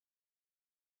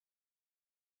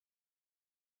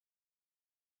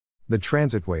The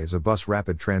Transitway is a bus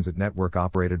rapid transit network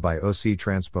operated by OC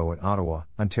Transpo in Ottawa,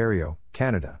 Ontario,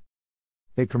 Canada.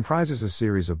 It comprises a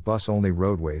series of bus-only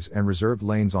roadways and reserved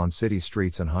lanes on city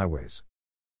streets and highways.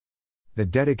 The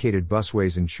dedicated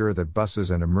busways ensure that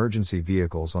buses and emergency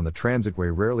vehicles on the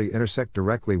Transitway rarely intersect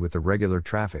directly with the regular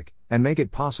traffic, and make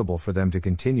it possible for them to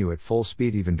continue at full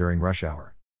speed even during rush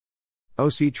hour.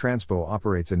 OC Transpo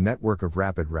operates a network of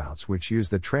rapid routes which use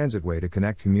the Transitway to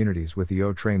connect communities with the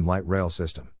O-Train light rail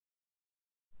system.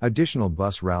 Additional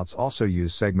bus routes also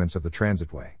use segments of the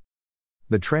Transitway.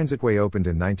 The Transitway opened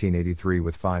in 1983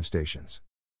 with 5 stations.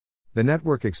 The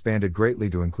network expanded greatly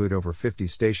to include over 50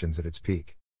 stations at its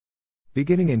peak.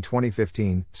 Beginning in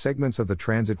 2015, segments of the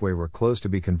Transitway were closed to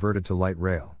be converted to light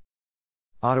rail.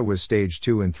 Ottawa's Stage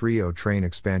 2 and 3 O-Train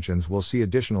expansions will see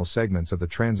additional segments of the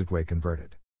Transitway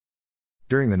converted.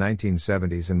 During the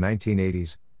 1970s and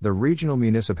 1980s, the regional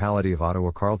municipality of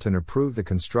Ottawa-Carleton approved the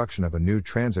construction of a new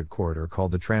transit corridor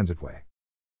called the Transitway.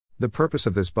 The purpose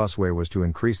of this busway was to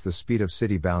increase the speed of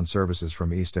city-bound services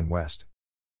from east and west.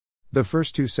 The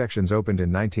first 2 sections opened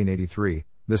in 1983,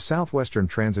 the southwestern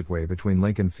Transitway between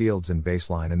Lincoln Fields and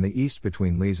Baseline and the east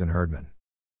between Lees and Herdman.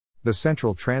 The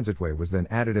central Transitway was then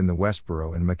added in the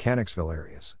Westboro and Mechanicsville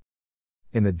areas.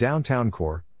 In the downtown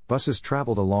core, buses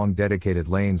traveled along dedicated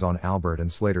lanes on Albert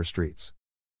and Slater streets.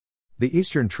 The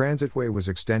Eastern Transitway was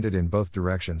extended in both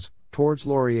directions, towards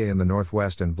Laurier in the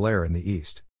northwest and Blair in the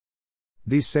east.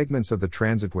 These segments of the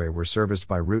Transitway were serviced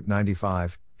by Route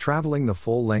 95, traveling the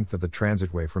full length of the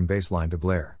Transitway from Baseline to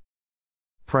Blair.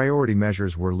 Priority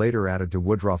measures were later added to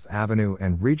Woodruff Avenue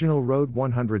and Regional Road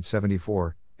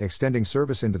 174, extending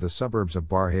service into the suburbs of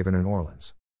Barrhaven and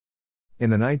Orleans.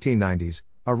 In the 1990s,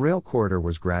 a rail corridor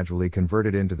was gradually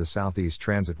converted into the Southeast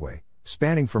Transitway,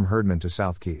 spanning from Herdman to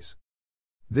South Keys.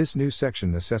 This new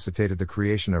section necessitated the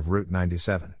creation of Route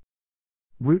 97.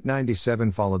 Route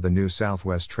 97 followed the new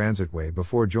Southwest Transitway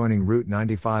before joining Route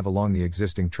 95 along the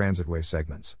existing Transitway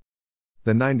segments.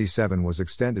 The 97 was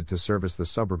extended to service the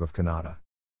suburb of Kanata.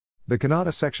 The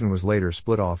Kanata section was later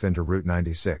split off into Route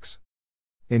 96.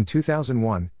 In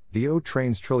 2001, the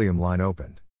O-Train's Trillium line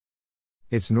opened.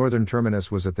 Its northern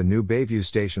terminus was at the new Bayview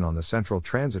station on the Central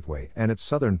Transitway and its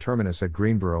southern terminus at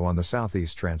Greenboro on the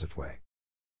Southeast Transitway.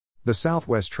 The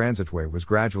Southwest Transitway was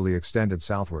gradually extended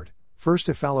southward, first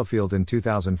to Fallowfield in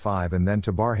 2005 and then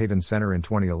to Barrhaven Center in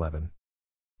 2011.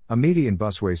 A median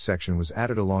busway section was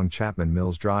added along Chapman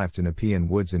Mills Drive to Nepean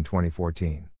Woods in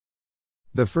 2014.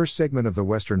 The first segment of the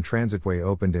Western Transitway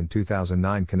opened in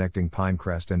 2009 connecting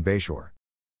Pinecrest and Bayshore.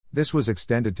 This was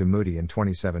extended to Moody in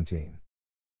 2017.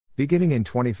 Beginning in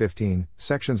 2015,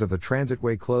 sections of the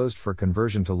Transitway closed for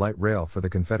conversion to light rail for the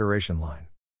Confederation Line.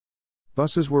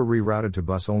 Buses were rerouted to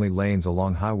bus-only lanes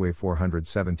along Highway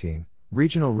 417,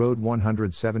 Regional Road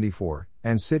 174,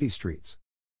 and city streets.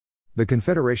 The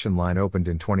Confederation Line opened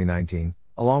in 2019,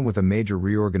 along with a major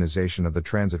reorganization of the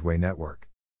Transitway network.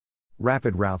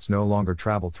 Rapid routes no longer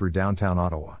travel through downtown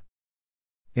Ottawa.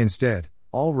 Instead,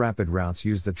 all rapid routes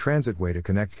use the Transitway to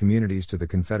connect communities to the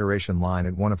Confederation Line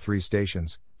at one of 3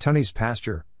 stations, Tunney's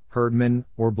Pasture, Herdman,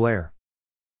 or Blair.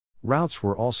 Routes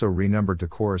were also renumbered to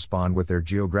correspond with their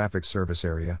geographic service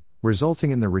area, resulting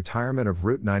in the retirement of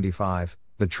Route 95,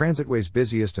 the Transitway's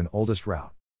busiest and oldest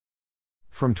route.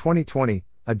 From 2020,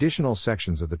 additional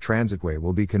sections of the Transitway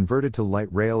will be converted to light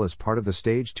rail as part of the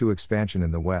Stage 2 expansion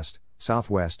in the west,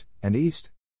 southwest, and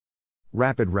east.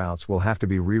 Rapid routes will have to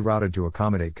be rerouted to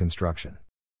accommodate construction.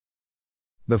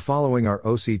 The following are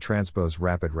OC Transpo's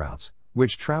rapid routes,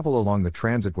 which travel along the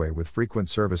Transitway with frequent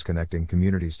service connecting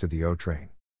communities to the O-Train.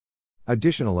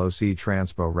 Additional OC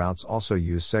Transpo routes also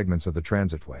use segments of the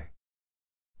Transitway.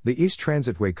 The East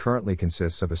Transitway currently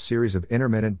consists of a series of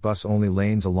intermittent bus-only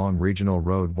lanes along Regional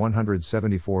Road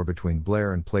 174 between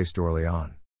Blair and Place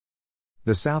d'Orléans.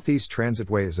 The Southeast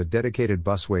Transitway is a dedicated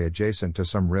busway adjacent to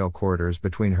some rail corridors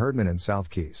between Herdman and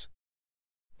South Keys.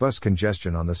 Bus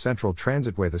congestion on the Central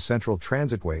Transitway. The Central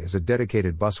Transitway is a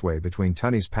dedicated busway between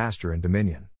Tunney's Pasture and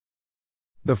Dominion.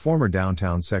 The former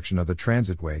downtown section of the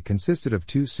Transitway consisted of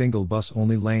 2 single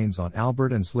bus-only lanes on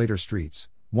Albert and Slater streets,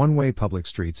 one-way public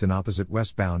streets in opposite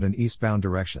westbound and eastbound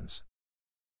directions,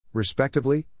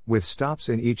 respectively, with stops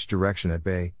in each direction at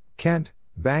Bay, Kent,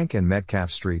 Bank and Metcalf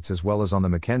streets as well as on the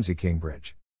Mackenzie King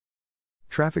Bridge.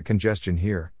 Traffic congestion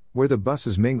here, where the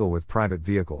buses mingle with private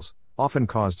vehicles, often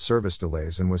caused service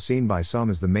delays and was seen by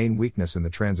some as the main weakness in the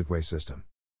Transitway system.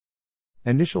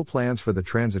 Initial plans for the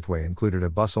Transitway included a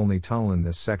bus-only tunnel in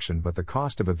this section, but the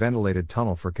cost of a ventilated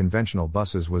tunnel for conventional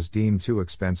buses was deemed too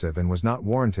expensive and was not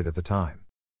warranted at the time.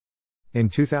 In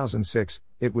 2006,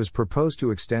 it was proposed to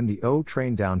extend the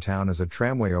O-Train downtown as a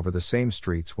tramway over the same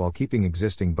streets while keeping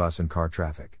existing bus and car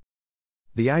traffic.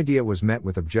 The idea was met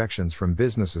with objections from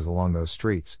businesses along those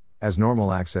streets, as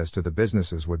normal access to the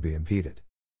businesses would be impeded.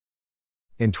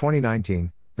 In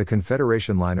 2019, the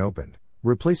Confederation Line opened,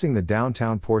 replacing the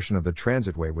downtown portion of the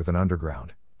Transitway with an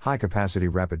underground, high-capacity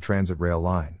rapid transit rail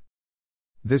line.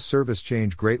 This service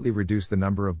change greatly reduced the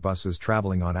number of buses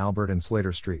traveling on Albert and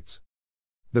Slater streets.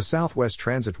 The Southwest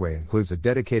Transitway includes a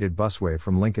dedicated busway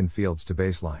from Lincoln Fields to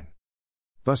Baseline.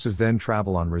 Buses then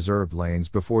travel on reserved lanes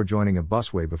before joining a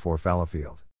busway before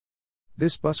Fallowfield.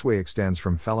 This busway extends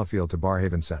from Fallowfield to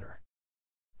Barhaven Center.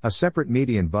 A separate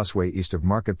median busway east of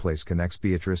Marketplace connects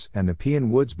Beatrice and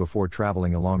Nepean Woods before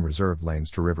traveling along reserved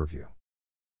lanes to Riverview.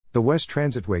 The West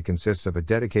Transitway consists of a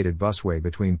dedicated busway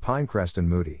between Pinecrest and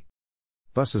Moody.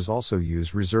 Buses also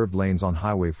use reserved lanes on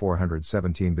Highway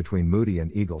 417 between Moody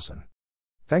and Eagleson.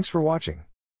 Thanks for watching.